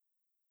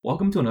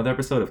Welcome to another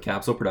episode of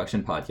Capsule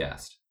Production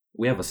Podcast.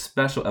 We have a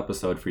special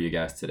episode for you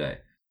guys today.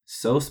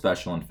 So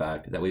special, in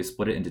fact, that we've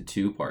split it into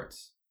two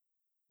parts.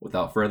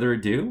 Without further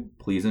ado,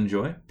 please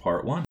enjoy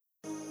part one.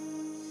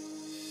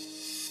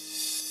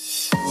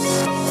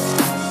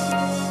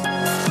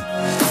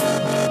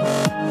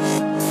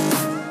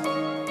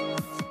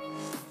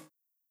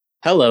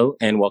 Hello,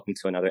 and welcome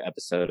to another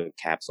episode of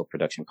Capsule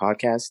Production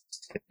Podcast.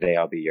 Today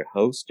I'll be your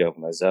host,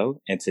 Jovan Zoe,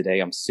 and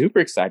today I'm super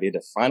excited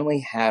to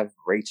finally have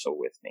Rachel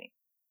with me.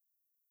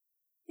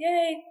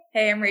 Yay!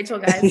 Hey, I'm Rachel,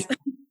 guys.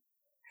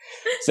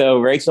 So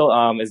Rachel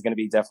is going to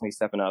be definitely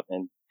stepping up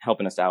and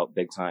helping us out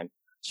big time,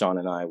 Sean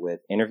and I, with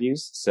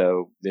interviews.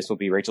 So this will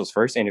be Rachel's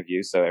first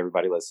interview, so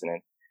everybody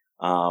listening,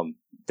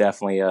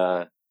 definitely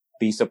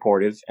be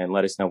supportive and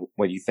let us know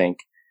what you think.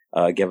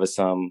 Give us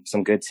some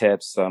good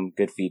tips, some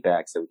good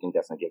feedback, so we can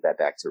definitely give that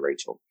back to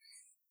Rachel.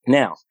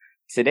 Now,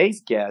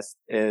 today's guest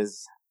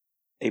is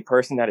a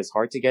person that is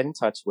hard to get in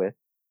touch with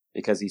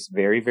because he's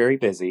very, very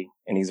busy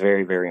and he's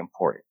very, very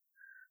important.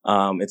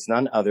 It's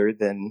none other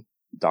than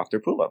Dr.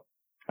 Pulo.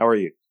 How are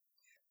you?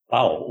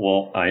 Wow.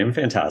 Well, I am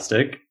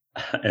fantastic.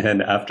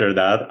 And after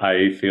that,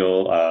 I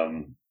feel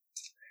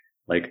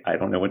like I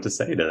don't know what to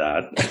say to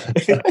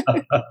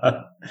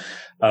that.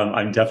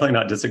 I'm definitely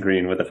not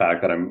disagreeing with the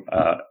fact that I'm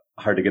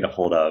hard to get a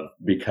hold of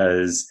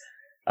because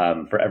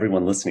for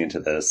everyone listening to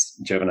this,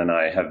 Jovan and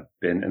I have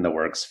been in the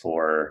works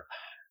for,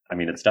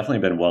 it's definitely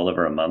been well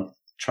over a month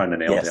trying to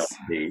nail down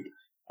the date.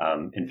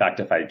 In fact,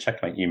 if I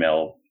checked my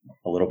email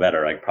a little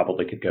better, I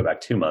probably could go back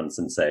 2 months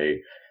and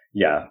say,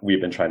 yeah, we've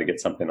been trying to get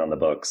something on the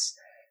books.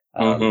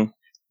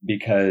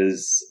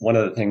 Because one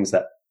of the things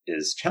that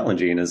is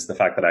challenging is the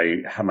fact that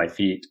I have my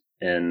feet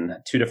in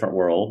two different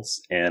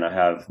worlds and I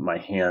have my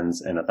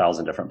hands in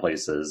 1,000 different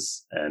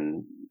places.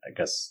 And I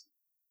guess,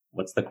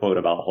 what's the quote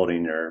about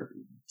holding your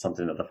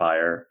something to the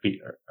fire,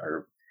 feet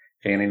or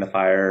fanning the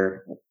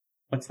fire?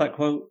 What's that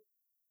quote?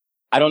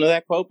 I don't know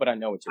that quote, but I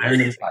know what you're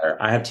Iron in the fire.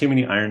 I have too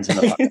many irons in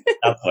the fire.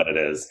 That's what it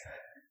is.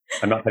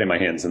 I'm not putting my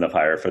hands in the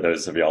fire for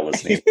those of y'all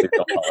listening. Please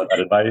don't follow that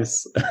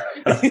advice.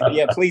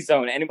 Yeah, please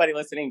don't. Anybody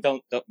listening,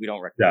 we don't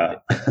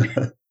recommend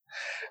it.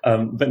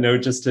 But no,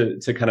 just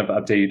to kind of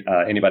update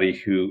anybody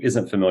who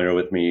isn't familiar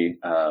with me,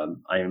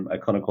 I'm a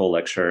clinical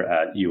lecturer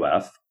at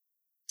UF,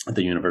 at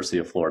the University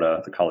of Florida,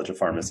 at the College of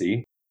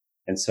Pharmacy.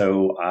 And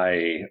so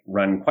I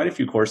run quite a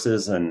few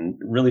courses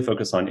and really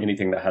focus on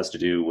anything that has to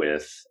do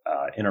with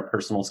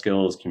interpersonal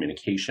skills,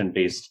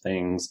 communication-based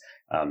things,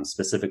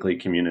 specifically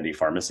community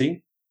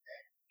pharmacy.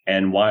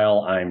 And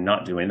while I'm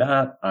not doing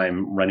that,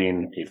 I'm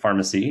running a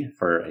pharmacy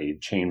for a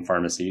chain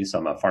pharmacy. So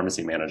I'm a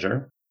pharmacy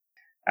manager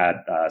at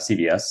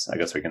CVS. I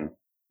guess we can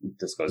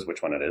disclose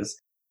which one it is.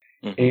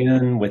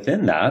 And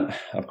within that,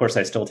 of course,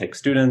 I still take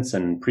students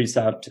and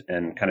precept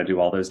and kind of do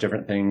all those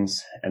different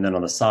things. And then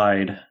on the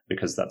side,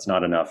 because that's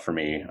not enough for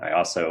me, I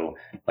also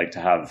like to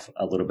have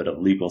a little bit of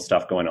legal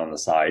stuff going on the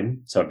side.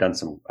 So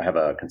I have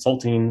a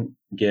consulting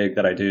gig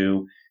that I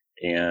do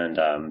and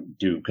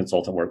do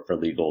consultant work for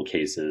legal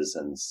cases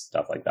and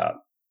stuff like that.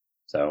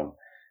 So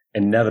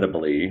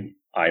inevitably,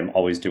 I'm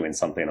always doing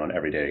something on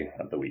every day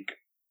of the week.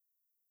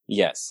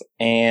 Yes.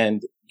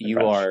 And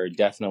you are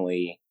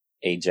definitely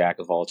a jack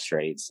of all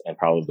trades and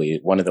probably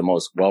one of the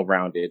most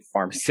well-rounded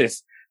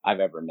pharmacists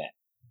I've ever met.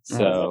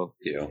 So,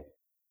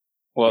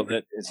 well,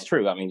 it's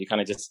true. You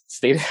kind of just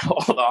stated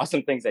all the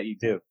awesome things that you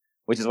do,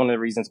 which is one of the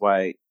reasons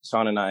why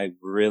Sean and I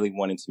really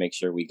wanted to make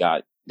sure we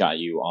got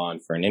you on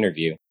for an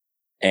interview.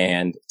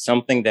 And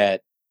something that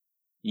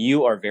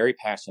you are very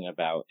passionate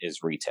about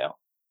is retail.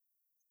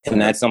 And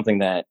that's something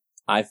that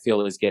I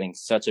feel is getting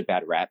such a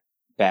bad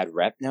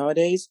rep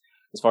nowadays,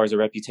 as far as a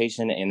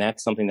reputation. And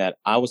that's something that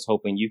I was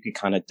hoping you could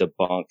kind of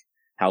debunk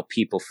how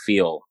people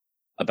feel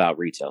about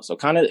retail. So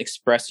kind of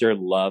express your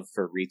love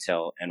for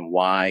retail and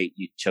why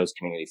you chose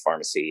community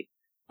pharmacy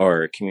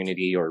or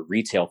community or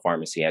retail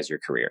pharmacy as your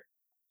career.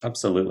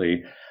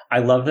 Absolutely. I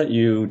love that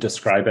you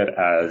describe it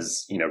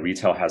as,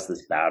 retail has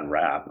this bad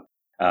rap.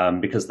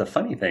 Because the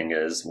funny thing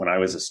is when I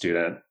was a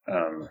student,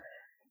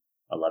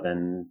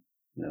 11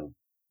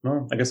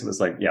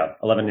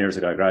 years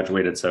ago, I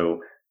graduated.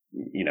 So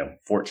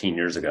 14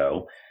 years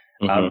ago,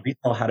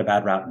 retail had a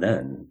bad rap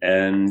then.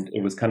 And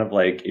it was kind of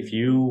like, if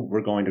you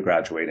were going to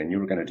graduate and you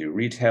were going to do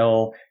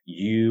retail,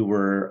 you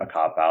were a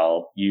cop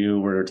out, you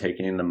were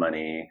taking the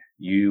money,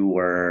 you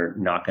were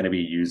not going to be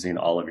using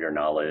all of your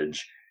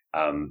knowledge.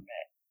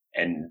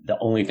 And the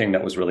only thing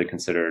that was really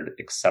considered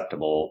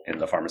acceptable in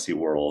the pharmacy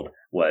world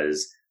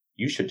was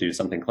you should do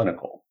something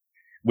clinical,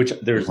 which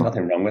there's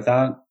nothing wrong with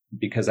that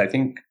because I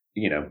think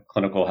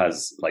clinical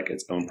has like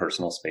its own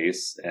personal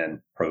space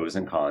and pros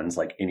and cons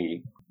like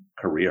any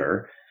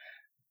career,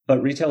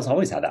 but retail's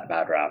always had that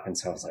bad rap. And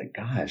so I was like,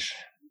 gosh,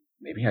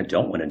 maybe I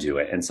don't want to do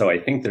it. And so I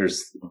think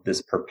there's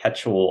this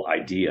perpetual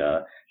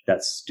idea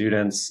that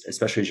students,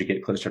 especially as you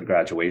get closer to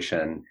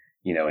graduation,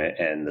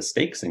 and the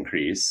stakes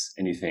increase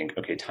and you think,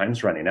 okay,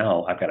 time's running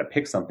out. I've got to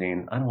pick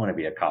something. I don't want to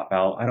be a cop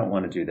out. I don't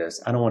want to do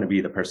this. I don't want to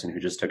be the person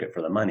who just took it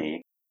for the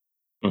money.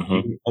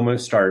 You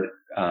almost start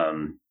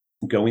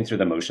going through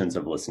the motions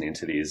of listening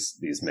to these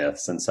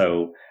myths. And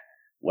so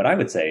what I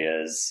would say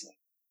is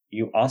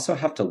you also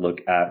have to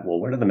look at, well,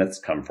 where do the myths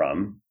come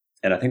from?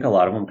 And I think a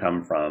lot of them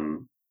come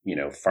from,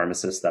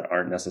 pharmacists that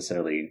aren't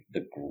necessarily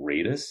the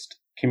greatest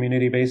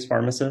community-based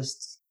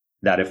pharmacists,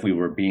 that if we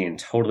were being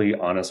totally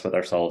honest with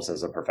ourselves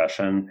as a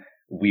profession,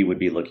 we would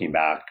be looking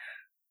back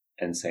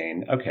and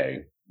saying, okay,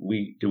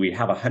 do we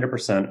have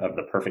 100% of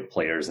the perfect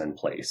players in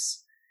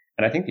place?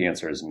 And I think the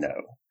answer is no.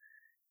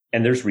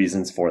 And there's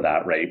reasons for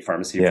that, right?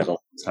 Pharmacy for the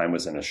longest time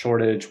was in a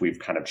shortage. We've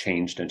kind of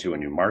changed into a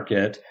new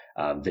market.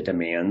 The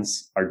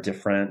demands are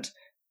different.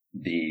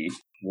 The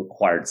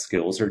required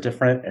skills are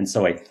different. And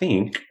so I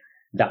think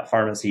that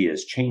pharmacy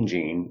is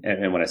changing.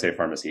 And when I say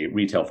pharmacy,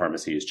 retail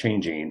pharmacy is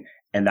changing.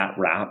 And that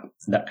rap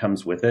that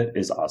comes with it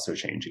is also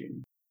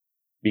changing.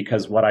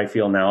 Because what I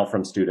feel now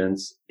from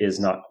students is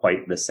not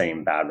quite the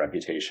same bad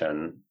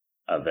reputation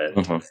of it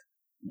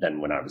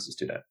than when I was a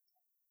student.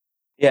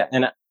 Yeah.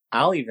 And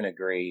I'll even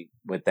agree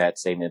with that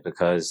statement,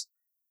 because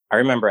I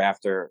remember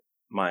after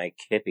my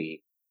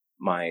KIPPY,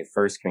 my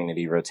first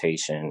community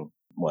rotation,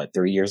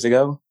 3 years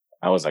ago,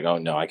 I was like, oh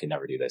no, I can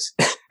never do this.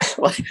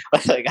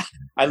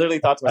 I literally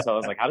thought to myself, I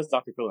was like, how does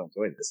Dr. Phil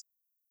enjoy this?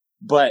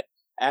 But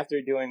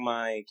after doing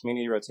my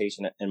community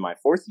rotation in my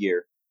fourth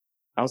year,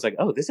 I was like,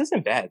 oh, this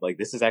isn't bad. Like,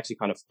 this is actually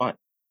kind of fun.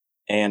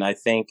 And I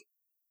think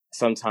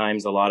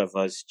sometimes a lot of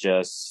us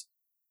just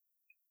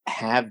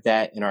have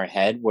that in our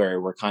head where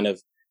we're kind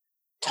of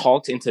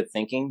talked into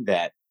thinking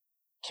that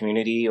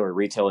community or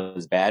retail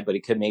is bad, but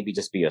it could maybe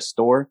just be a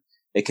store.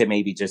 It could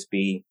maybe just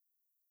be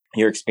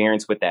your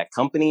experience with that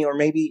company, or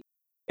maybe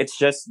it's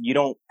just you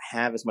don't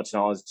have as much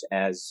knowledge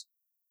as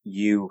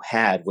you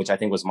had, which I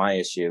think was my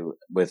issue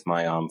with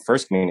my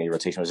first community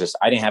rotation. Was just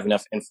I didn't have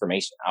enough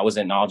information. I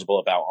wasn't knowledgeable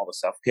about all the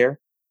self-care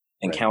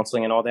and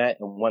counseling and all that.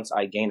 And once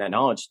I gained that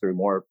knowledge through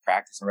more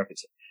practice and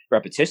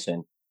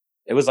repetition,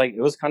 it was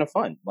kind of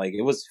fun. Like,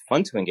 it was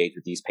fun to engage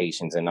with these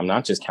patients, and I'm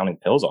not just counting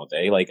pills all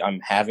day. Like, I'm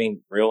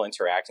having real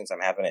interactions.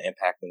 I'm having an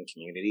impact in the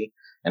community,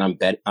 and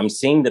I'm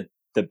seeing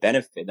the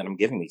benefit that I'm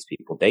giving these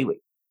people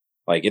daily.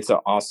 Like, it's an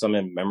awesome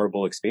and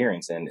memorable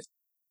experience. And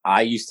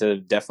I used to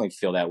definitely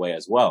feel that way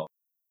as well.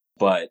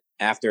 But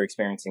after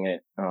experiencing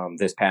it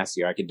this past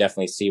year, I could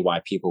definitely see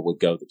why people would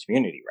go the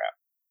community route.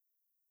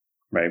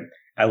 Right.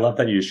 I love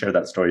that you share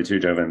that story too,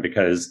 Jovan,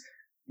 because,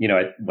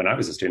 when I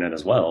was a student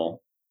as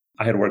well,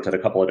 I had worked at a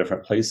couple of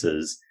different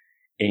places,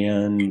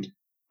 and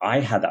I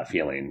had that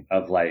feeling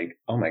of like,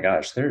 oh my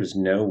gosh, there's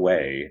no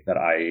way that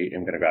I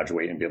am going to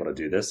graduate and be able to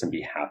do this and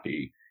be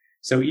happy.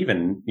 So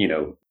even,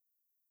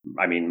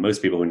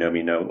 most people who know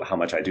me know how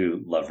much I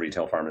do love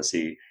retail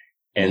pharmacy.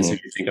 And so you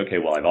think, okay,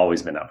 well, I've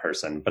always been that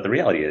person. But the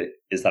reality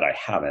is that I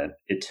haven't.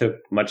 It took,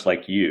 much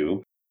like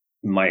you,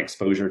 my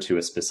exposure to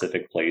a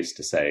specific place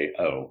to say,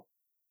 oh,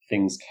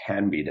 things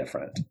can be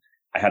different.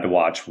 I had to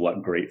watch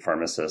what great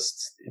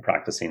pharmacists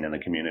practicing in the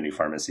community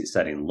pharmacy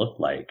setting looked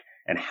like,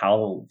 and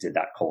how did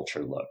that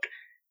culture look?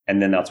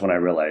 And then that's when I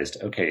realized,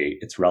 okay,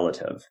 it's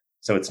relative.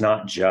 So it's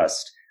not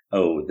just,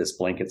 oh, this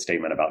blanket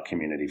statement about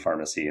community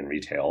pharmacy and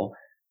retail,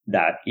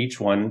 that each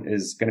one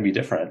is going to be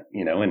different,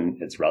 and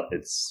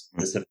it's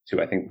specific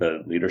to, I think,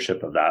 the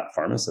leadership of that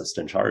pharmacist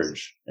in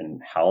charge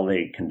and how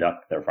they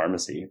conduct their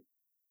pharmacy.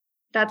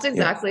 That's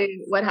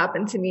exactly what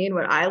happened to me and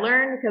what I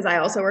learned, because I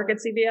also work at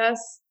CVS.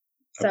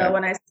 So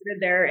when I started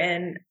there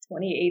in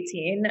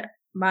 2018,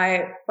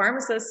 my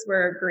pharmacists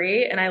were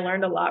great and I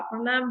learned a lot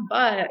from them.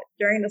 But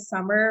during the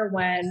summer,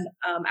 when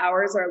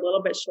hours are a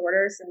little bit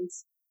shorter,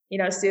 since,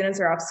 students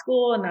are off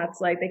school, and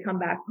that's like they come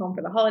back home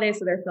for the holidays,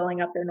 so they're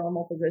filling up their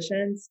normal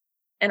positions.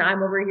 And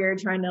I'm over here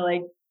trying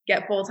to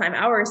get full-time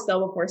hours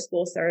still before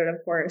school started, of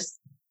course,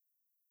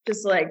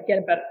 just to get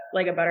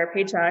a better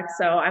paycheck.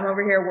 So I'm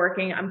over here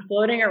working. I'm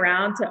floating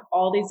around to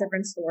all these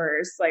different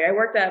stores. I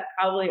worked at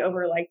probably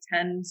over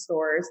 10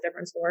 stores,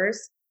 different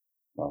stores.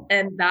 Wow.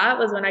 And that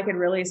was when I could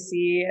really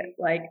see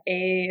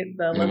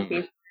the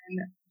location,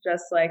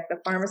 just the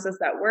pharmacists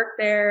that work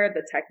there,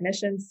 the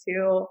technicians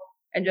too,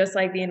 and just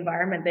the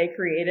environment they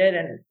created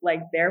and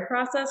their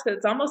process. Cause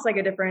it's almost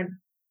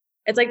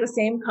it's the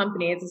same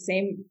company. It's the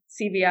same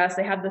CVS.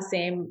 They have the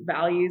same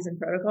values and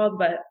protocols,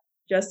 but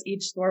just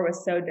each store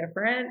was so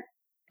different,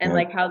 and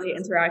how they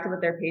interacted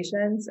with their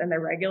patients and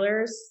their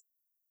regulars.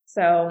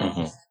 So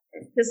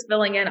just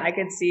filling in, I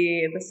could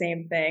see the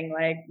same thing.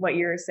 What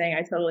you're saying,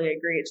 I totally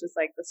agree. It's just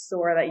the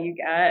store that you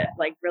get,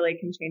 really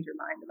can change your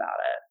mind about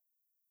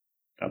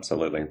it.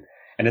 Absolutely.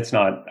 And it's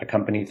not a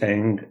company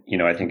thing.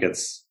 I think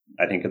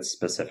it's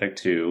specific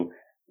to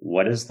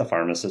what is the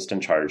pharmacist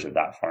in charge of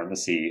that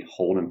pharmacy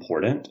hold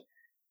important,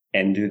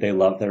 and do they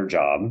love their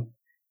job?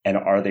 And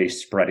are they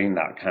spreading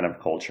that kind of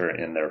culture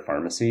in their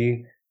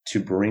pharmacy to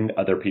bring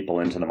other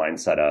people into the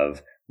mindset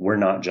of, we're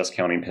not just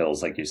counting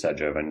pills, like you said,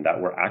 Jovan, that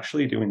we're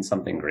actually doing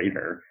something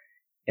greater.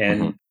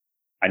 And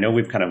I know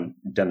we've kind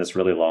of done this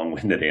really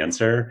long-winded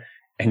answer.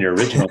 And your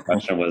original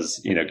question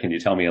was, can you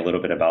tell me a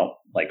little bit about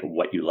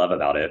what you love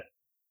about it?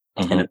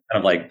 And it's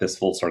kind of this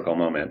full circle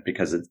moment,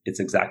 because it's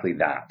exactly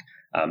that.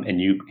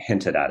 And you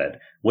hinted at it.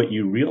 What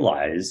you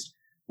realized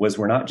was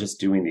we're not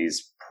just doing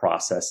these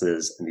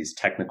processes and these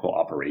technical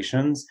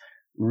operations,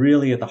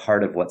 really at the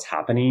heart of what's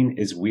happening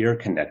is we are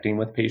connecting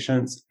with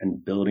patients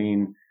and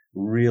building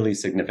really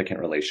significant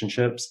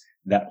relationships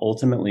that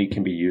ultimately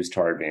can be used to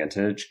our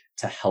advantage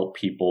to help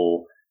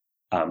people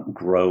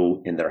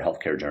grow in their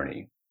healthcare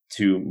journey,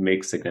 to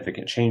make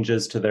significant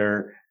changes to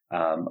their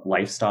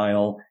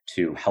lifestyle,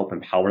 to help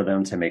empower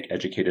them to make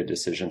educated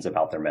decisions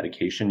about their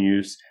medication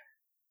use.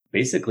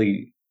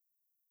 Basically,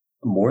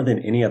 more than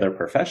any other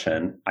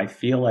profession, I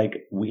feel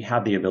like we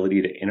have the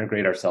ability to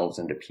integrate ourselves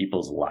into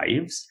people's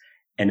lives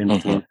and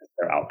influence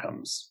their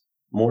outcomes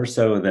more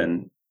so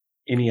than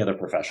any other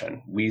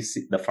profession.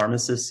 The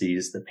pharmacist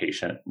sees the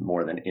patient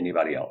more than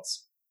anybody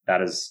else.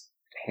 That is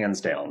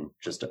hands down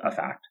just a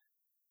fact.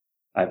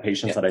 I have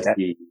patients that I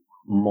see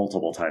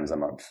multiple times a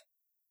month.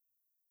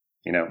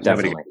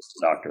 Nobody goes to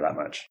the doctor that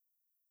much.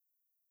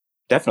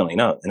 Definitely,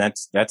 no. And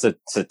that's a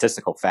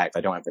statistical fact.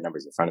 I don't have the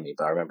numbers in front of me,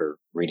 but I remember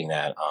reading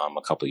that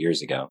a couple of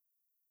years ago.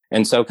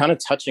 And so kind of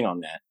touching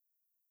on that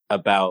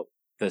about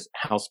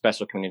how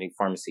special community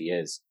pharmacy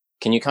is,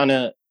 can you kind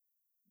of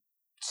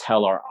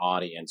tell our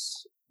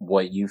audience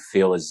what you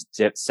feel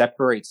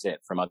separates it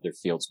from other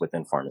fields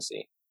within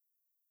pharmacy?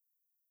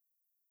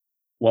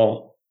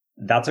 Well,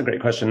 that's a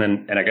great question.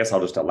 And I guess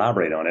I'll just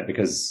elaborate on it,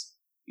 because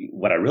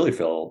what I really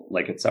feel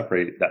like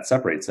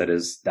separates it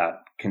is that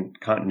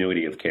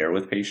continuity of care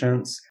with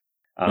patients.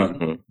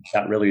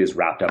 That really is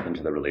wrapped up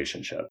into the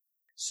relationship.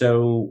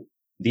 So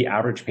the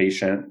average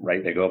patient,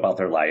 right, they go about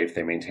their life,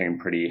 they maintain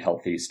pretty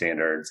healthy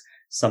standards.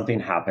 Something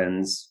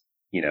happens,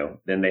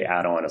 then they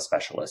add on a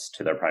specialist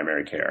to their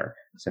primary care.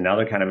 So now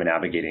they're kind of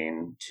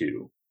navigating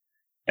two.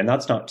 And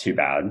that's not too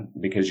bad,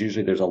 because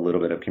usually there's a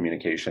little bit of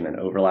communication and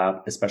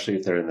overlap, especially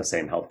if they're in the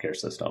same healthcare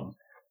system.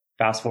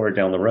 Fast forward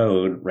down the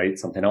road, right,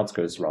 something else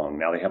goes wrong.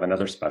 Now they have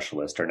another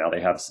specialist, or now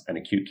they have an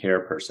acute care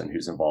person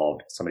who's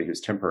involved, somebody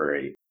who's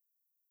temporary.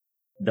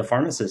 The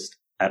pharmacist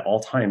at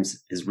all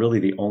times is really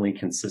the only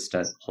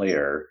consistent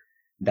player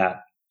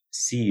that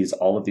sees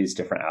all of these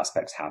different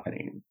aspects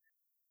happening.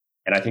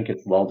 And I think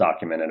it's well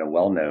documented and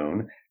well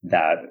known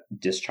that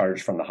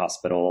discharge from the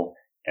hospital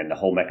and the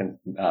whole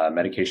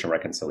medication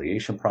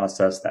reconciliation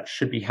process that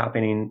should be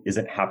happening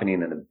isn't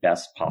happening in the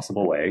best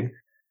possible way,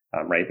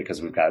 right?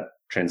 Because we've got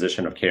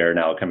transition of care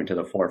now coming to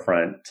the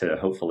forefront to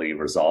hopefully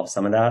resolve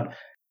some of that.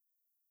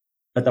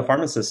 But the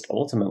pharmacist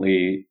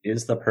ultimately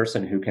is the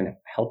person who can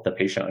help the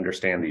patient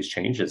understand these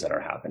changes that are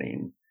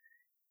happening.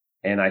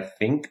 And I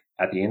think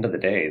at the end of the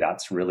day,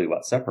 that's really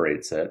what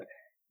separates it.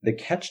 The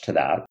catch to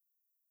that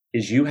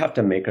is you have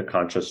to make a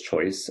conscious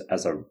choice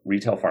as a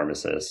retail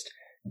pharmacist.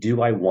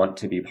 Do I want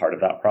to be part of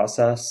that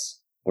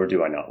process, or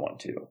do I not want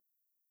to?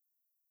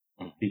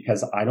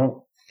 Because I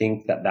don't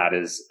think that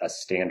is a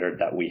standard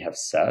that we have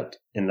set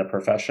in the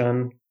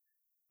profession.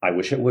 I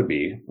wish it would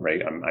be,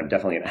 right? I'm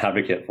definitely an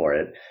advocate for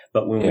it.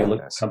 But when we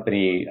look at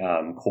company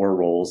core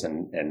roles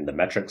and the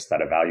metrics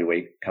that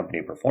evaluate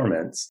company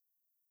performance,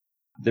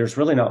 there's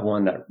really not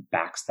one that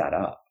backs that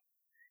up.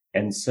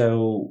 And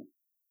so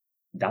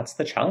that's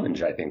the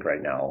challenge, I think,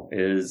 right now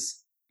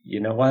is, you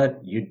know what?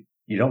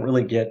 You don't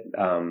really get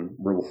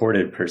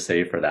rewarded per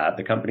se for that.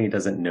 The company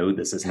doesn't know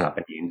this is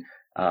happening.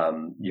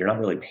 You're not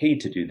really paid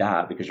to do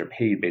that because you're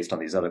paid based on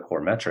these other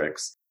core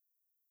metrics.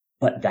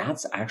 But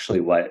that's actually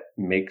what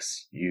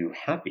makes you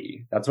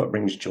happy. That's what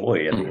brings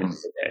joy at the end of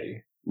the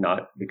day.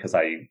 Not because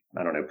I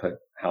don't know, put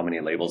how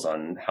many labels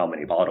on how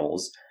many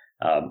bottles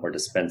or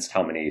dispensed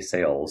how many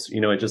sales.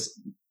 It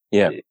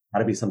got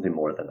to be something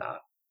more than that.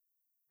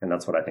 And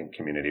that's what I think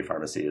community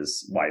pharmacy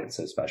is, why it's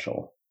so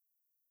special.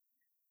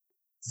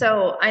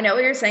 So I know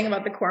what you're saying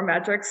about the core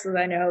metrics, because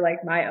I know like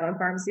my own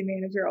pharmacy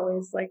manager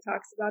always like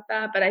talks about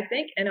that. But I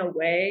think in a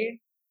way,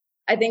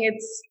 I think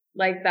it's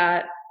like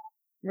that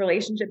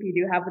relationship you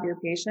do have with your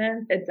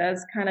patient, it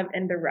does kind of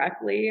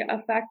indirectly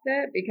affect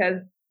it,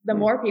 because the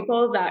more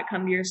people that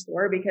come to your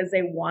store because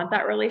they want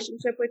that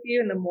relationship with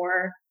you, and the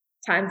more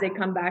times they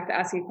come back to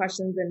ask you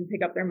questions and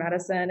pick up their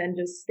medicine and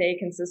just stay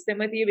consistent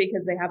with you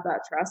because they have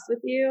that trust with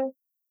you,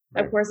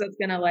 right. Of course, that's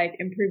going to like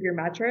improve your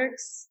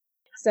metrics.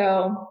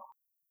 So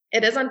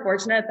it is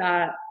unfortunate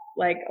that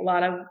like a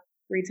lot of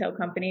retail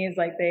companies,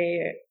 like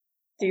they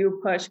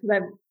do push,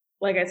 because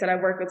like I said,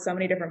 I've worked with so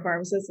many different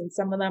pharmacists, and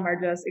some of them are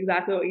just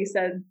exactly what you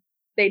said.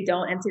 They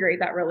don't integrate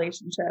that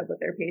relationship with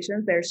their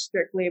patients. They're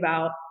strictly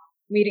about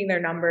meeting their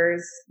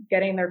numbers,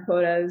 getting their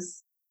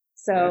quotas.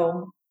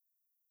 So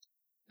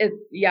it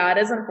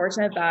is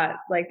unfortunate that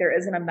like there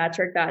isn't a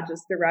metric that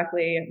just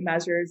directly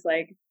measures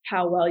like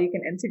how well you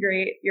can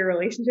integrate your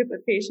relationship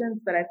with patients.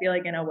 But I feel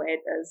like in a way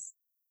it does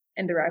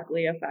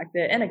indirectly affect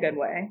it in a good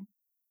way.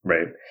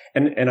 Right.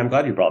 And I'm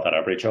glad you brought that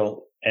up,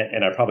 Rachel.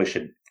 And I probably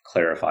should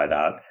clarify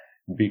that,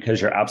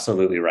 because you're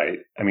absolutely right.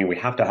 I mean, we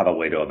have to have a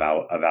way to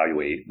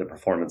evaluate the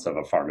performance of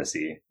a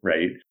pharmacy,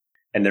 right?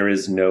 And there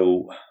is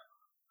no,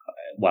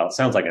 while it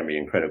sounds like I'm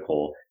being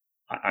critical,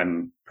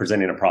 I'm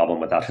presenting a problem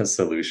without a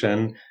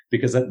solution,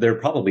 because there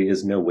probably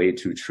is no way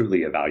to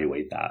truly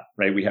evaluate that,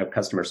 right? We have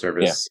customer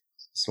service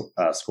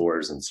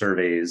scores and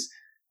surveys.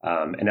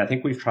 And I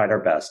think we've tried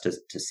our best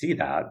to see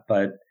that,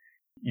 but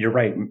you're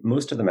right.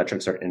 Most of the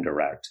metrics are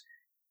indirect.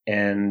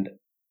 And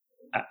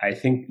I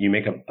think you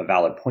make a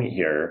valid point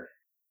here.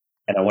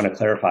 And I want to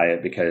clarify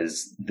it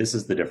because this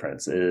is the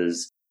difference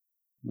is,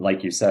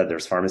 like you said,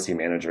 there's pharmacy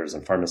managers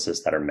and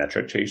pharmacists that are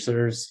metric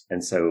chasers.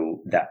 And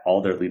so that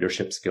all their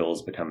leadership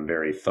skills become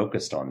very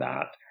focused on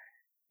that.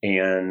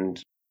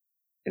 And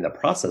in the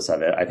process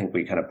of it, I think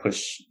we kind of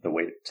push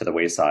to the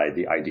wayside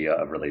the idea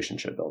of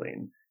relationship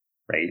building,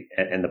 right?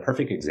 And the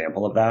perfect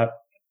example of that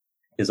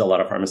is a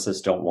lot of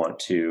pharmacists don't want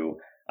to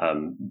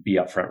be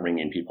upfront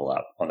ringing people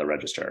up on the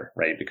register,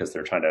 right? Because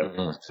they're trying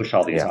to push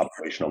all these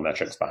operational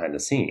metrics behind the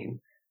scene.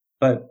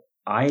 But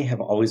I have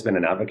always been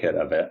an advocate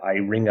of it. I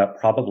ring up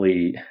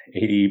probably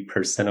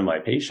 80% of my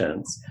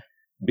patients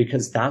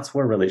because that's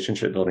where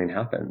relationship building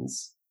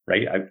happens,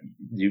 right?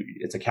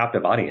 It's a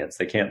captive audience.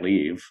 They can't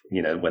leave,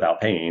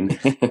 without paying.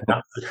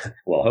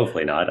 Well,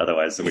 hopefully not.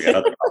 Otherwise, we got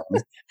other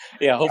problems.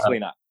 Yeah, hopefully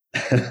not.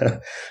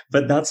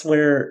 But that's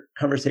where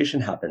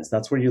conversation happens.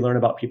 That's where you learn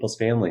about people's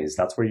families.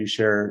 That's where you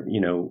share,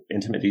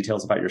 intimate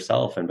details about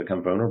yourself and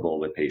become vulnerable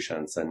with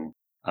patients and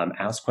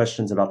ask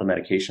questions about the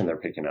medication they're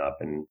picking up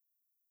and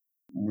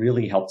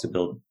really help to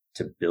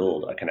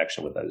build a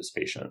connection with those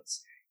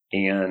patients.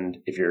 And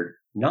if you're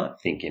not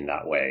thinking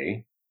that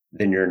way,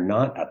 then you're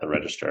not at the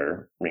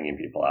register ringing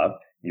people up.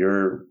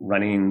 You're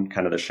running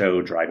kind of the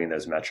show, driving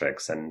those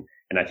metrics. And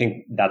I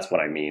think that's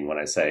what I mean when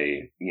I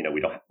say,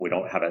 we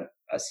don't have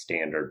a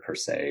standard per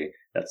se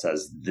that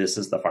says this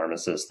is the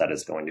pharmacist that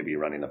is going to be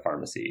running the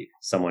pharmacy,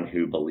 someone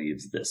who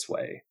believes this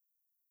way.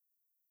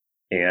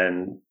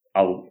 And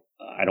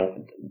I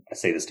don't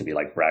say this to be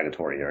like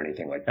bragatory or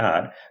anything like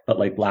that, but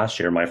like last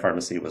year, my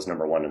pharmacy was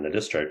number 1 in the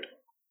district,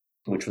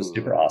 which was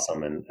super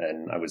awesome.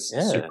 And I was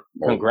super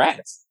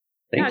congrats.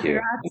 Thank you.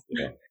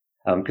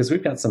 Because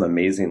we've got some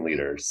amazing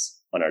leaders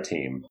on our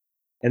team.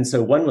 And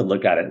so one would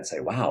look at it and say,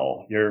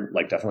 wow, you're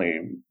like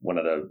definitely one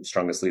of the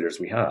strongest leaders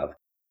we have.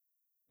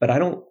 But I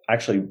don't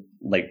actually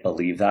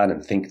believe that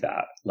and think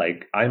that.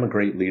 I'm a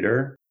great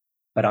leader,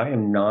 but I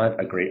am not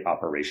a great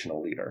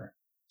operational leader.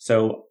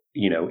 So,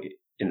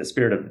 in the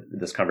spirit of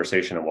this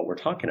conversation and what we're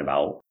talking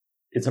about,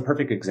 it's a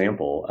perfect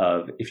example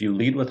of if you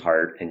lead with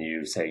heart and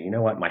you say, you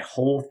know what, my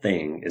whole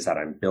thing is that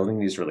I'm building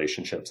these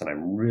relationships and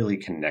I'm really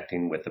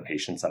connecting with the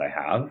patients that I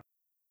have.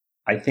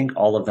 I think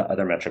all of the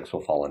other metrics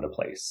will fall into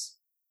place.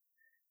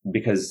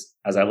 Because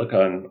as I look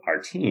on our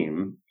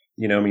team,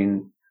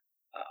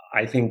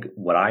 I think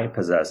what I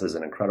possess is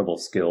an incredible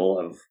skill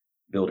of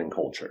building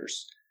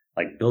cultures,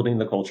 like building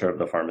the culture of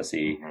the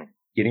pharmacy,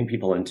 getting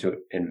people to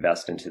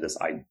invest into this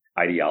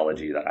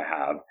ideology that I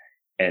have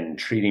and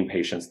treating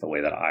patients the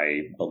way that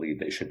I believe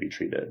they should be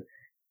treated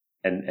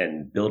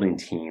and building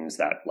teams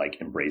that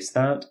embrace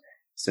that.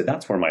 So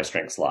that's where my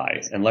strengths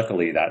lie. And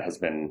luckily that has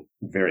been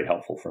very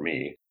helpful for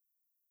me.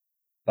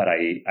 But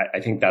I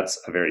think that's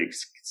a very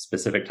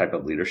specific type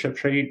of leadership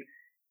trait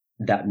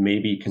that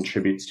maybe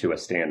contributes to a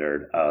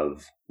standard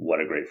of what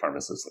a great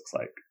pharmacist looks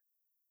like.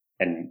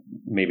 And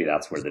maybe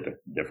that's where the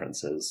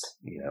difference is,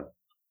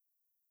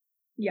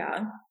 Yeah.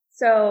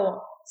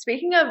 So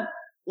speaking of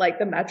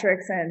the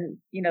metrics and,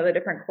 the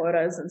different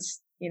quotas and,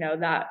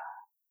 that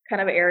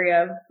kind of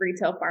area of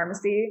retail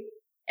pharmacy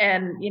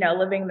and,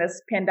 living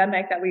this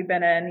pandemic that we've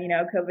been in,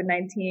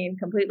 COVID-19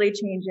 completely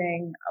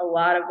changing a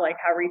lot of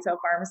how retail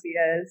pharmacy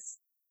is.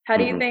 How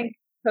do you think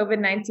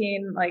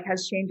COVID-19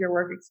 has changed your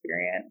work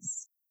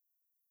experience?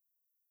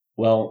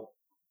 Well,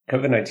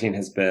 COVID-19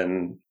 has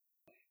been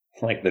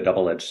the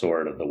double-edged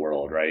sword of the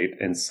world, right?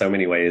 In so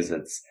many ways,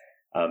 it's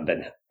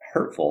been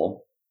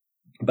hurtful,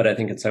 but I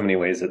think in so many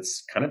ways,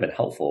 it's kind of been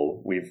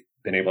helpful. We've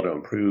been able to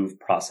improve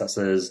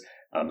processes,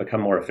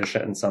 become more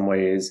efficient in some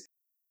ways,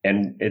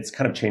 and it's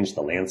kind of changed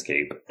the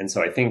landscape. And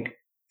so I think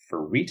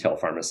for retail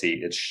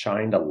pharmacy, it's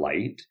shined a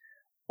light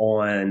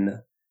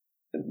on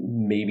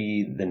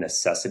maybe the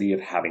necessity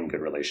of having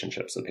good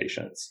relationships with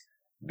patients,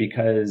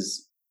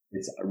 because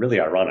it's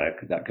really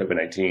ironic that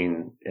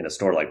COVID-19 in a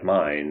store like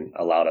mine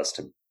allowed us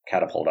to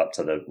catapult up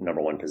to the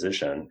number 1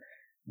 position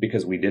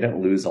because we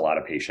didn't lose a lot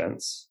of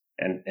patients.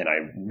 And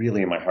I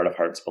really, in my heart of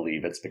hearts,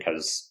 believe it's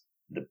because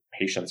the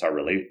patients are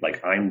really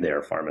I'm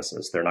their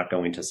pharmacist. They're not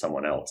going to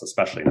someone else,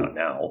 especially not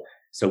now.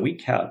 So we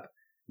kept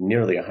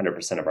nearly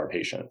 100% of our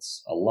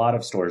patients. A lot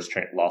of stores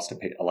lost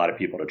a lot of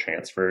people to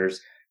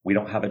transfers. We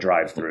don't have a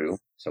drive-through,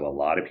 so a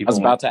lot of people. I was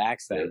about to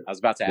ask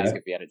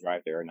if you had a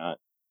drive-through or not.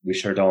 We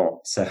sure don't.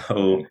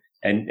 So,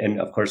 and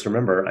of course,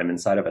 remember, I'm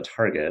inside of a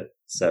Target,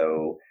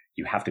 so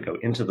you have to go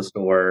into the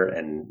store,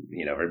 and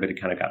everybody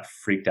kind of got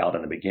freaked out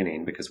in the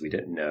beginning because we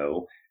didn't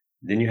know.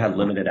 Then you had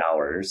limited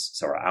hours,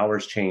 so our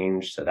hours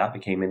changed, so that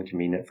became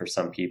inconvenient for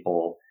some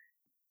people.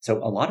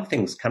 So a lot of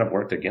things kind of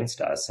worked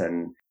against us,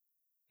 and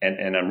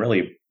I'm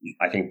really,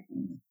 I think,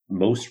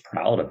 most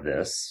proud of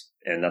this.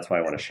 And that's why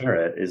I want to share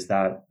it, is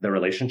that the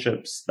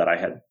relationships that I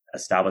had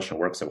established and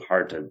worked so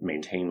hard to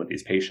maintain with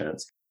these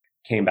patients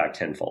came back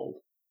tenfold.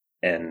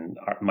 And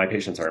my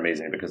patients are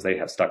amazing because they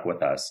have stuck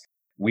with us.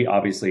 We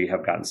obviously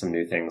have gotten some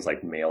new things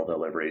like mail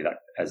delivery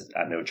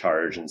at no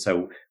charge. And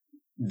so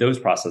those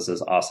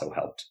processes also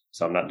helped.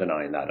 So I'm not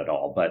denying that at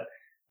all. But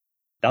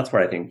that's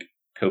where I think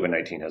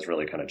COVID-19 has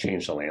really kind of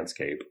changed the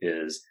landscape.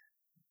 Is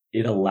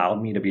it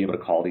allowed me to be able to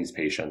call these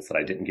patients that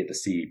I didn't get to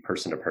see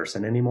person to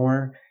person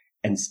anymore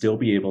and still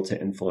be able to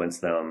influence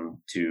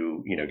them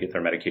to, get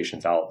their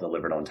medications out,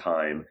 delivered on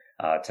time,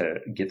 to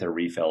get their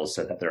refills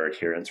so that their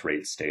adherence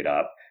rates stayed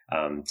up,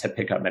 to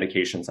pick up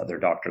medications that their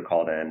doctor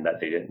called in that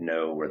they didn't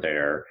know were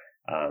there,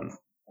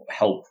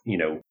 help,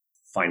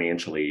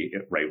 financially,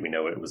 right? We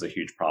know it was a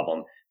huge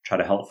problem. Try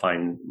to help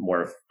find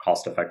more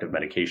cost-effective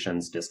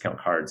medications, discount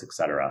cards, et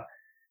cetera.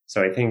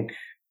 So I think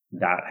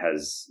that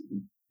has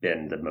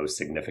been the most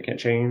significant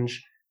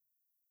change.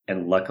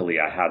 And luckily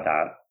I had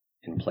that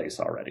in place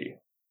already,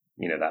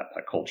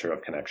 that culture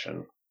of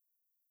connection.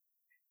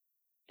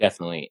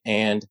 Definitely.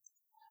 And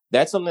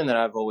that's something that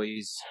I've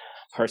always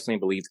personally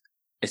believed,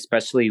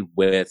 especially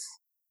with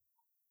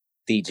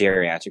the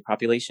geriatric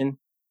population.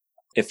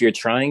 If you're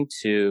trying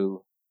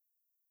to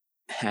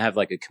have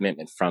like a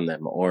commitment from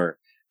them or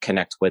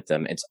connect with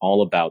them, it's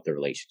all about the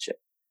relationship.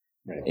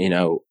 Right.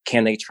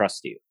 Can they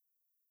trust you?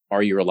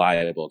 Are you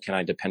reliable? Can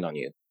I depend on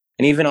you?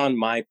 And even on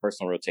my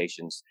personal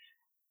rotations,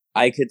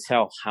 I could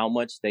tell how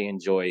much they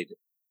enjoyed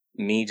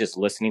me just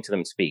listening to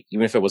them speak,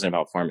 even if it wasn't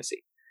about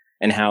pharmacy,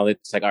 and how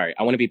it's like, all right,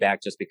 I want to be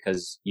back just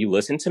because you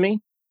listened to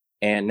me.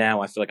 And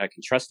now I feel like I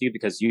can trust you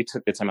because you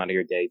took the time out of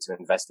your day to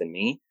invest in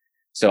me.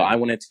 So I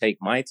want to take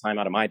my time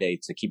out of my day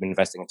to keep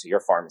investing into your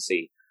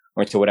pharmacy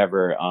or to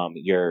whatever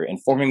you're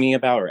informing me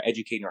about or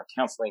educating or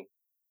counseling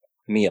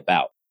me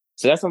about.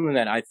 So that's something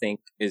that I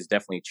think is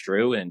definitely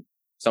true and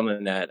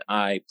something that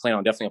I plan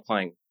on definitely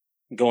applying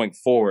going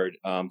forward.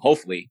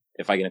 Hopefully,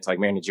 if I get into like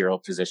managerial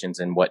positions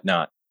and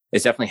whatnot,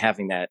 it's definitely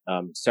having that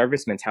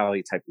service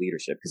mentality type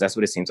leadership, because that's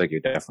what it seems like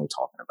you're definitely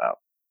talking about.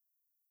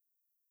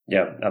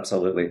 Yeah,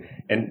 absolutely.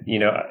 And,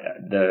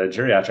 the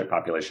geriatric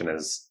population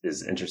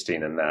is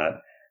interesting in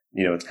that,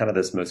 it's kind of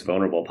this most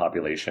vulnerable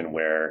population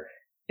where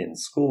in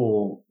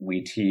school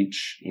we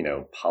teach,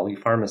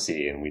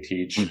 polypharmacy, and we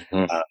teach,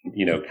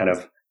 kind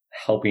of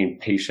helping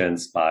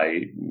patients by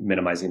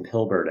minimizing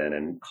pill burden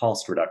and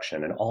cost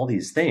reduction and all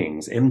these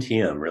things,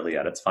 MTM really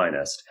at its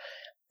finest.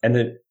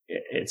 And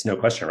it's no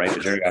question, right?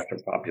 The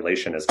geriatric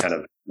population is kind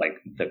of like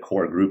the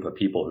core group of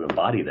people who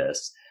embody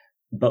this.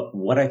 But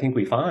what I think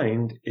we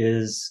find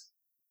is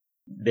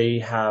they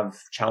have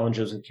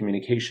challenges with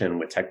communication,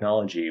 with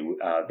technology.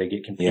 They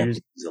get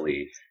confused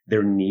easily.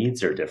 Their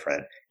needs are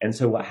different. And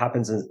so what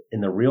happens is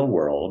in the real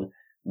world,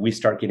 we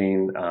start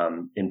getting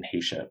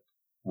impatient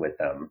with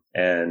them,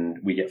 and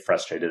we get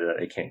frustrated that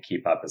they can't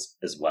keep up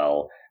as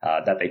well,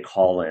 that they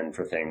call in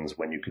for things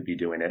when you could be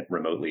doing it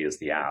remotely as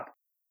the app.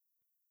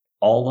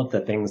 All of the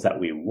things that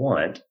we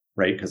want,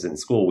 right? Because in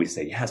school we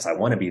say, yes, I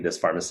want to be this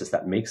pharmacist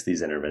that makes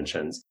these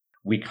interventions.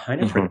 We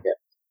kind of forget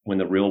when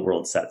the real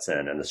world sets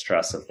in and the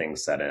stress of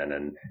things set in,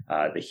 and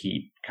the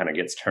heat kind of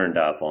gets turned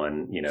up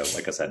on,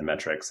 like I said,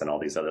 metrics and all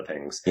these other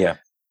things. Yeah.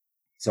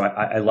 So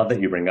I love that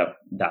you bring up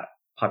that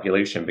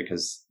population,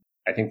 because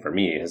I think for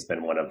me it has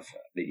been one of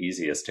the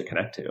easiest to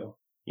connect to,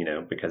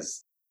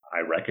 because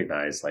I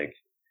recognize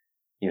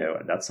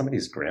that's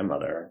somebody's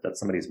grandmother, that's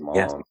somebody's mom.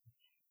 Yes.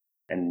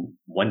 And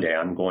one day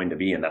I'm going to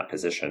be in that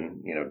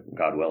position,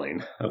 God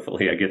willing,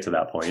 hopefully I get to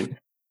that point.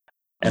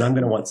 And I'm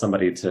going to want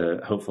somebody to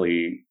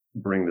hopefully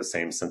bring the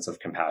same sense of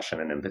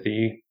compassion and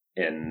empathy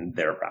in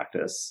their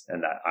practice,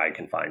 and that I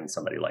can find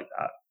somebody like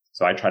that.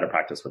 So I try to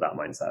practice with that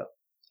mindset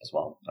as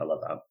well. I love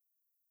that.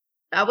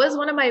 That was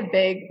one of my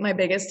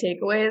biggest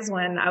takeaways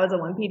when I was a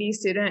 1PD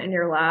student in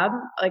your lab.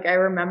 Like I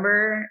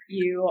remember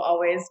we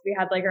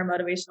had like our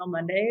motivational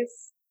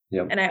Mondays.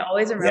 Yep. And I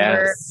always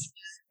remember,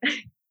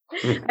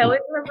 I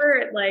always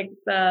remember like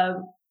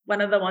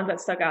one of the ones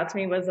that stuck out to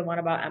me was the one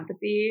about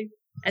empathy,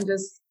 and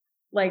just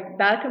like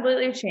that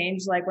completely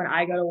changed. Like when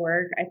I go to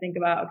work, I think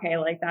about, okay,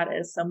 like that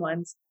is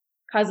someone's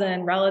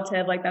cousin,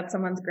 relative, like that's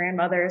someone's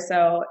grandmother.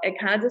 So it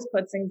kind of just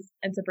puts things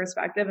into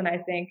perspective. And I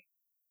think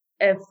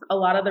if a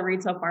lot of the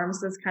retail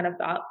pharmacists kind of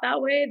thought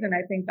that way, then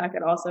I think that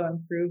could also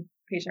improve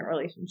patient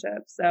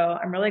relationships. So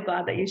I'm really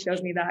glad that you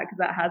showed me that, because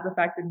that has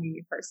affected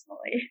me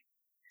personally.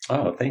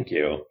 Oh, thank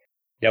you.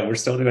 Yeah, we're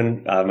still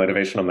doing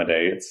Motivational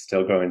Monday. It's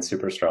still going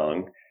super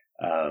strong.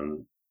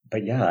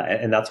 But yeah,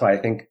 and that's why I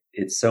think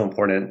it's so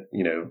important,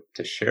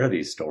 to share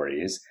these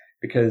stories,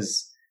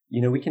 because,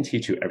 we can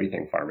teach you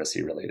everything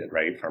pharmacy related,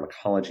 right?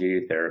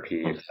 Pharmacology,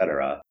 therapy, et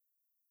cetera.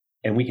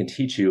 And we can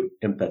teach you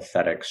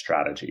empathetic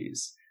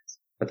strategies.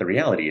 But the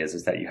reality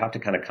is that you have to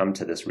kind of come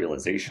to this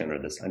realization or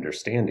this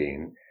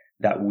understanding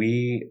that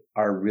we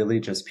are really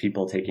just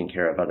people taking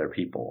care of other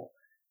people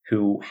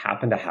who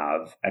happen to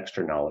have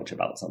extra knowledge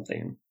about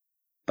something.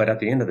 But at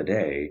the end of the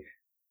day,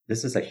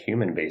 this is a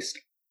human-based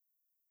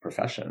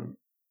profession.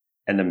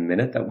 And the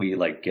minute that we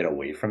get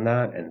away from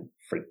that and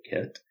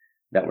forget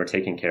that we're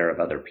taking care of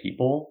other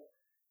people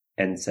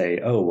and say,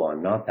 oh, well,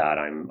 I'm not that.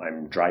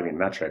 I'm driving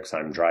metrics.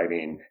 I'm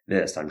driving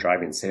this. I'm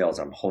driving sales.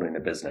 I'm holding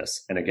a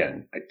business. And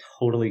again, I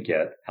totally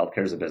get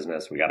healthcare is a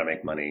business. We got to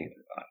make money.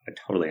 I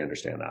totally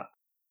understand that.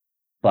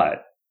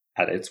 But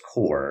at its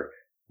core,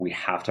 we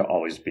have to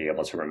always be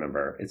able to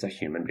remember it's a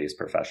human-based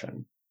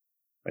profession,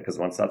 because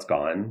once that's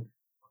gone,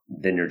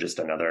 then you're just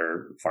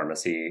another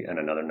pharmacy and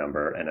another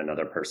number and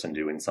another person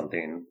doing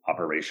something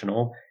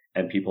operational,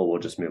 and people will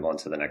just move on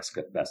to the next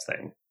best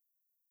thing.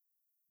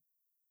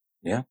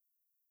 Yeah.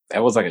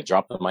 That was like a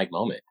drop the mic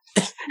moment.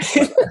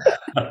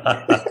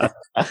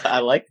 I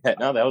like that.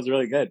 No, that was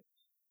really good.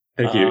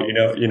 Thank you.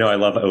 I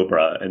love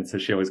Oprah, and so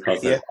she always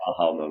calls it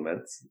aha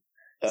moments.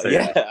 So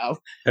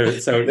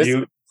so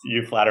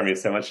you flatter me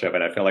so much,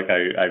 Shobhan. I feel like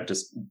I've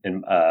just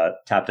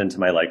tapped into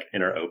my like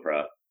inner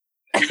Oprah.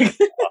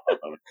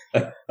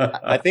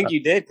 I think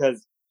you did,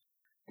 because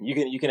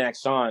you can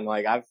ask Sean,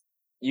 like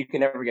you can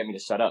never get me to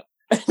shut up.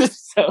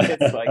 So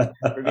it's like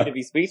for me to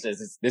be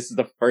speechless. This is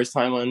the first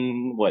time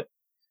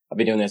I've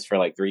been doing this for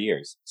like 3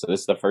 years. So this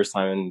is the first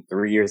time in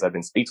 3 years I've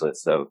been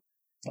speechless. So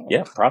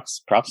yeah,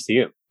 props to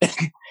you.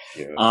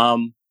 Yeah.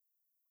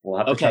 We'll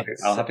have to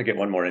I'll have to get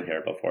one more in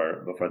here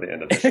before the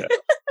end of the show.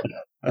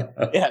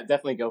 Yeah,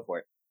 definitely go for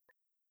it.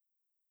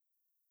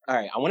 All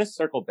right. I want to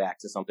circle back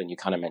to something you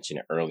kind of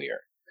mentioned earlier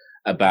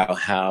about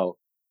how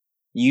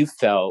you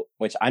felt,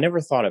 which I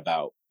never thought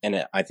about.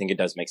 And I think it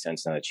does make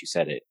sense now that you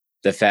said it.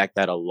 The fact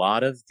that a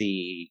lot of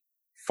the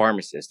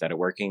pharmacists that are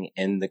working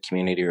in the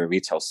community or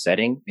retail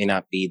setting may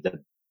not be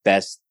the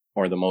best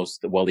or the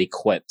most well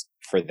equipped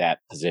for that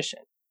position.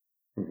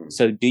 Mm-hmm.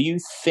 So do you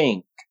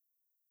think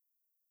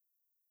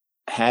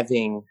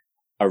having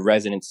a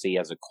residency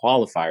as a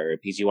qualifier, a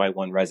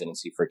PGY1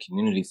 residency for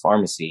community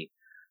pharmacy,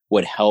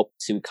 would help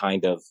to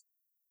kind of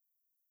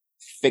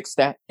fix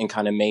that and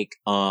kind of make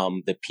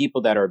the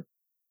people that are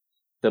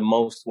the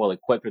most well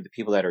equipped, or the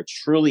people that are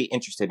truly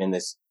interested in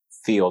this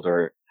field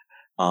or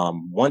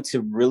want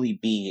to really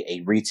be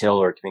a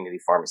retail or community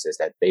pharmacist,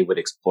 that they would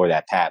explore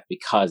that path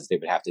because they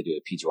would have to do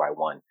a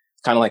PGY1.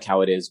 It's kind of like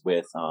how it is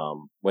with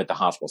the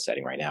hospital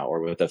setting right now,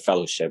 or with a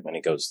fellowship when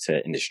it goes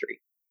to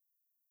industry.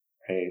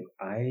 Hey,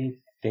 I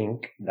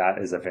think that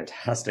is a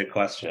fantastic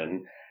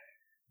question,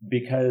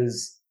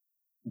 because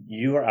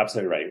you are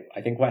absolutely right.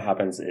 I think what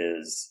happens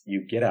is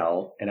you get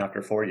out, and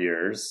after 4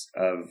 years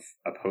of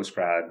a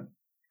post-grad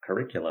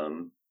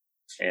curriculum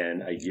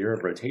and a year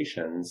of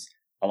rotations,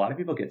 a lot of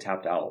people get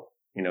tapped out.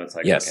 It's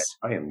like, yes,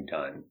 okay, I am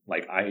done.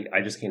 Like,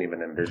 I just can't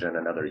even envision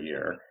another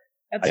year.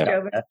 That's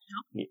Joe.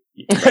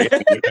 Right?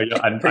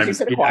 I'm preaching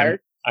to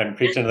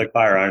the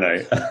choir, aren't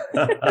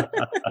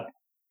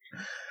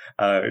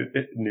I?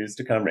 News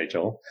to come,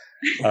 Rachel.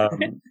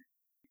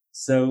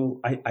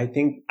 So I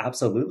think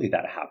absolutely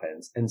that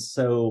happens. And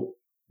so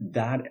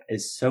that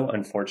is so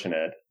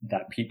unfortunate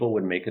that people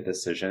would make a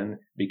decision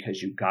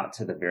because you got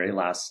to the very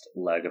last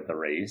leg of the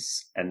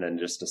race and then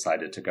just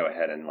decided to go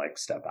ahead and like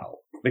step out,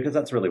 because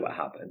that's really what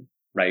happened,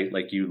 right?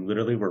 Like, you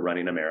literally were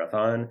running a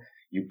marathon,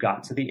 you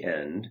got to the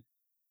end,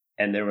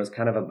 and there was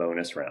kind of a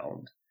bonus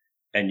round.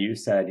 And you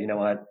said, you know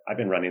what, I've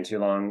been running too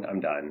long, I'm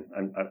done.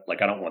 I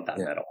don't want that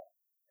medal.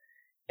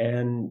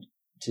 And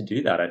to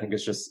do that, I think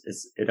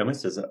it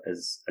almost is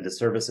a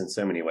disservice in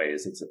so many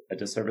ways. It's a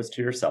disservice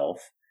to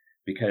yourself,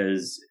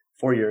 because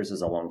 4 years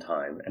is a long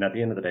time. And at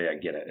the end of the day, I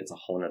get it. It's a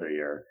whole another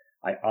year.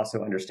 I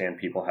also understand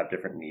people have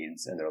different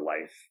needs in their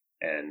life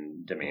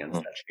and demands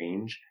that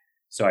change.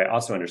 So I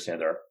also understand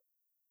there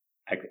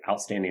are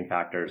outstanding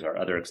factors or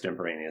other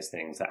extemporaneous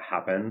things that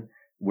happen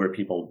where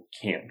people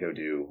can't go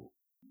do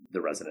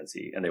the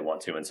residency and they want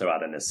to. And so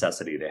out of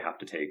necessity, they have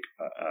to take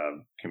a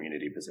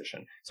community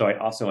position. So I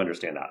also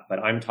understand that. But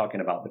I'm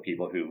talking about the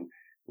people who,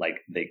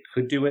 like, they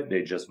could do it,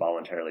 they just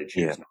voluntarily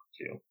choose not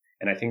to.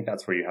 And I think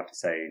that's where you have to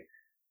say,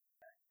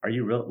 are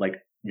you real? Like,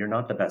 you're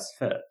not the best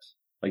fit.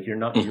 Like, you're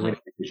not doing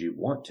it because you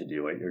want to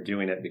do it. You're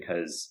doing it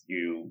because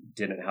you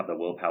didn't have the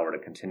willpower to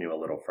continue a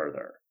little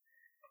further.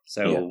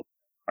 So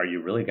are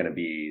you really going to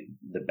be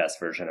the best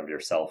version of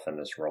yourself in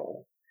this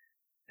role?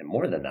 And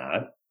more than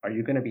that, are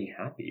you going to be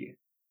happy?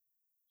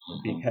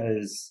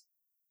 Because,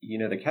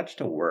 the catch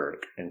to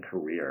work and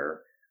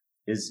career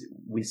is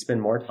we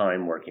spend more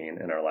time working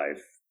in our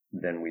life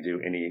than we do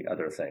any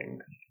other thing.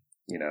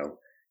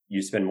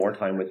 You spend more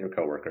time with your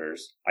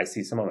coworkers. I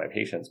see some of my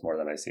patients more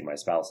than I see my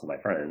spouse and my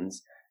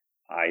friends.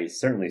 I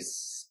certainly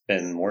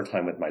spend more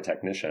time with my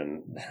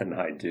technician than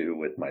I do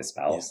with my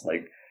spouse.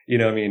 Like,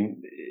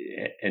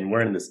 and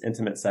we're in this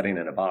intimate setting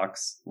in a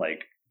box,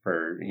 like,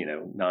 for,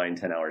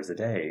 9-10 hours a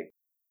day.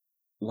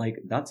 Like,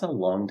 that's a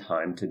long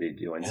time to be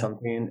doing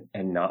something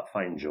and not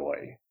find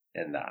joy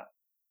in that,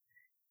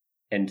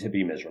 and to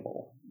be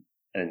miserable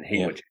and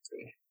hate what you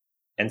do.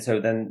 And so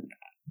then,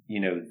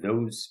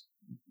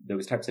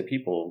 those types of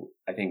people,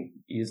 I think,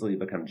 easily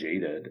become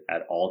jaded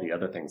at all the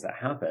other things that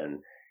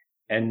happen.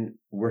 And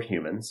we're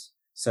humans.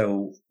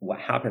 So what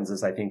happens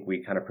is, I think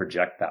we kind of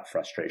project that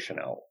frustration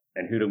out.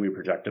 And who do we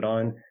project it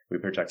on? We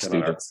project it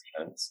on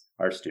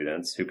our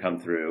students who come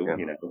through,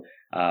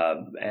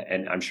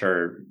 and I'm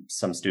sure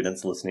some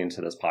students listening to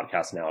this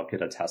podcast now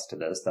could attest to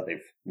this, that they've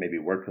maybe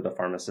worked with a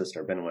pharmacist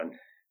or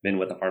been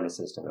with a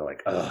pharmacist, and they're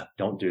like, "Ugh,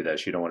 don't do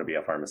this. You don't want to be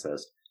a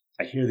pharmacist."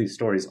 I hear these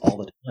stories all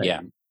the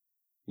time.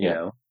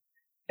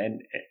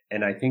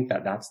 And I think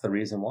that that's the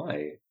reason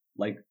why,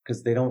 like,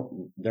 because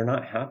they're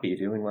not happy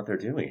doing what they're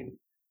doing,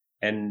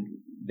 and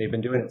they've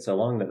been doing it so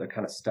long that they're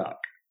kind of stuck.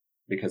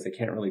 because they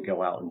can't really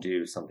go out and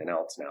do something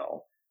else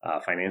now.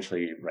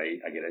 Financially, right?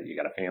 I get it. You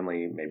got a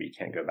family. Maybe you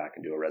can't go back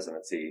and do a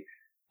residency.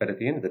 But at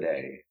the end of the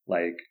day,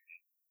 like,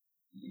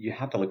 you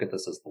have to look at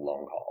this as the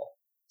long haul.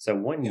 So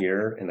 1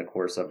 year in the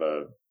course of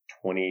a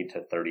 20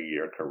 to 30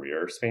 year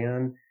career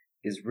span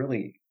is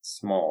really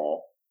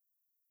small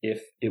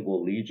if it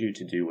will lead you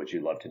to do what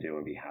you love to do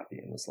and be happy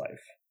in this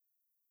life.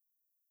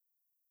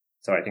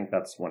 So I think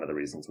that's one of the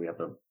reasons we have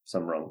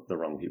the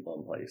wrong people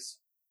in place.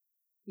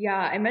 Yeah,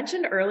 I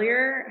mentioned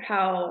earlier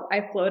how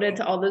I floated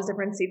to all those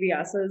different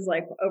CVSs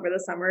like over the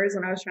summers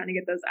when I was trying to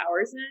get those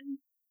hours in.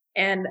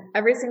 And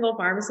every single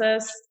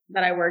pharmacist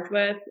that I worked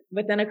with,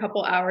 within a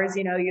couple hours,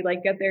 you know, you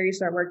like get there, you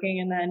start working,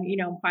 and then, you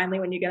know, finally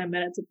when you get a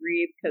minute to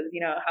breathe, because you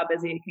know how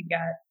busy it can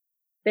get,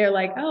 they're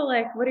like, oh,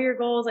 like, what are your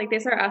goals? Like, they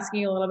start asking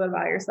you a little bit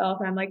about yourself.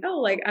 And I'm like, oh,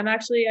 like, I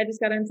just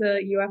got into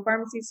UF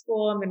pharmacy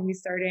school. I'm going to be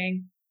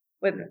starting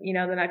with, you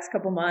know, the next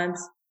couple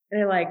months. And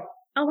they're like,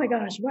 oh my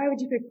gosh, why would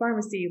you pick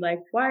pharmacy? Like,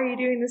 why are you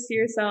doing this to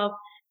yourself?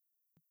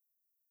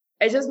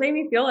 It just made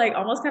me feel like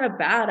almost kind of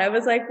bad. I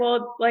was like,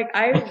 well, like,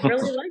 I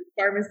really like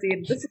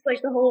pharmacy. This is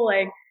like the whole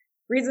like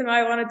reason why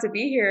I wanted to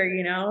be here,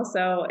 you know?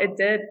 So it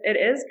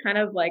is kind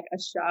of like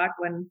a shock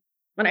when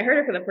I heard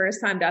it for the first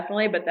time,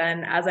 definitely. But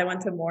then as I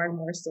went to more and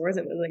more stores,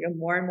 it was like a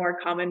more and more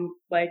common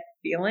like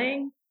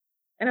feeling.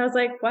 And I was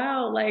like,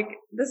 wow, like,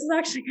 this is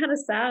actually kind of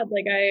sad.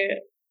 Like, I,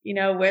 you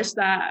know, wish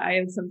that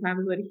I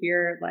sometimes would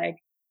hear like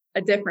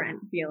a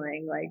different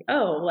feeling, like,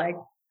 oh, like,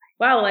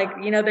 wow, like,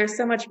 you know, there's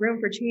so much room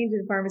for change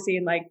in pharmacy,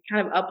 and like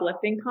kind of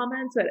uplifting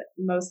comments. But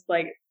most,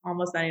 like,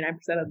 almost 99%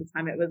 of the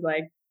time it was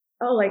like,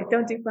 oh, like,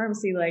 don't do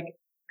pharmacy, like,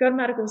 go to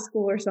medical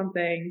school or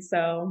something.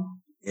 So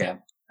yeah,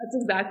 that's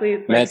exactly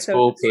like, med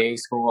school, PA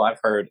school. I've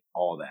heard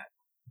all that.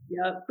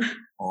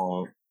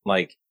 Yep.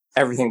 Like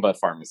everything but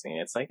pharmacy.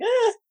 It's like,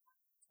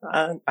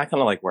 I kind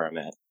of like where I'm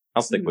at.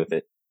 I'll stick with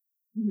it.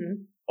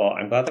 Mm-hmm. Well,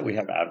 I'm glad that we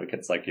have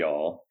advocates like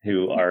y'all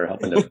who are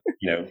helping to,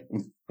 you know,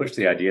 push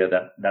the idea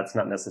that that's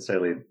not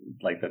necessarily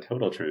like the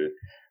total truth.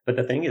 But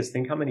the thing is,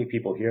 think how many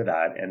people hear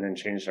that and then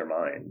change their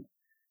mind.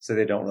 So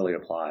they don't really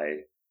apply.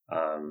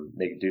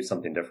 They do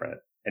something different.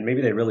 And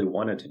maybe they really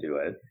wanted to do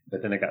it,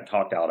 but then they got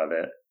talked out of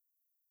it.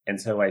 And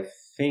so I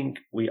think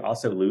we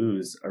also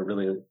lose a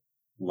really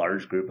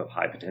large group of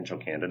high potential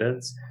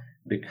candidates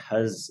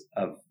because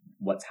of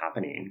what's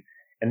happening.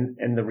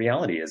 And the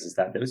reality is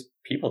that those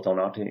people don't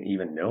often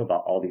even know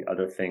about all the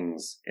other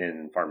things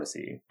in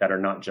pharmacy that are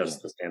not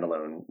just the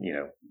standalone, you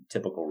know,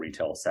 typical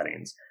retail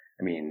settings.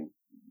 I mean,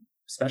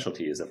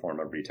 specialty is a form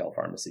of retail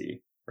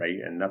pharmacy, right?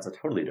 And that's a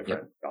totally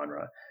different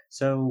genre.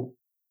 So,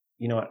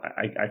 you know,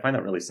 I find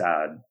that really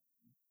sad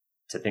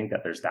to think that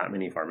there's that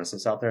many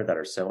pharmacists out there that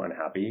are so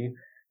unhappy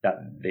that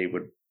they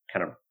would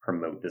kind of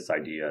promote this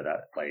idea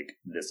that like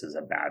this is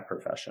a bad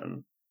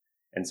profession.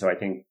 And so I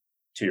think,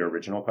 to your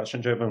original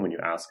question, Jovan, when you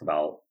ask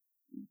about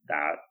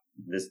that,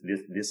 this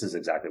is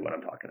exactly what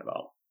I'm talking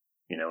about,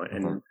 you know,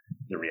 and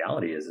the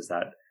reality is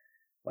that,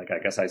 like, I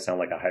guess I sound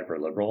like a hyper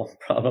liberal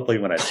probably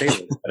when I say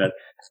this,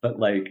 but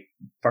like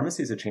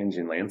pharmacy is a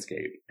changing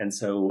landscape. And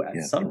so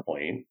at some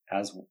point,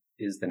 as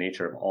is the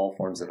nature of all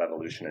forms of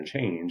evolution and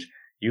change,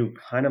 you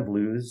kind of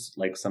lose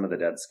like some of the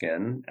dead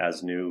skin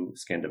as new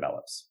skin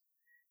develops.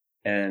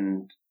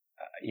 And,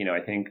 you know,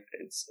 I think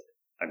it's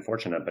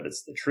unfortunate, but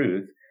it's the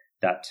truth,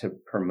 that to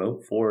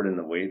promote forward in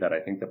the way that I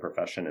think the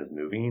profession is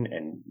moving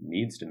and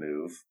needs to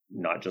move,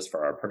 not just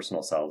for our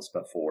personal selves,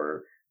 but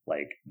for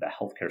like the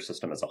healthcare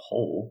system as a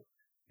whole,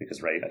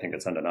 because, right, I think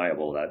it's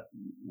undeniable that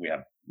we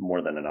have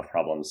more than enough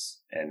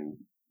problems, and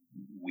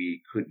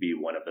we could be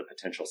one of the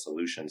potential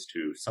solutions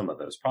to some of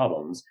those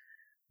problems,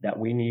 that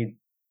we need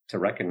to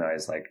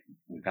recognize, like,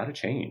 we've got to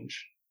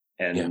change.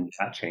 And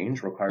that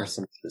change requires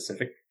some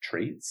specific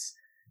traits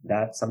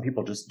that some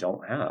people just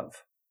don't have.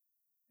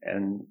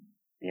 And,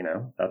 you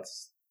know,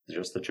 that's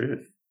just the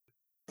truth.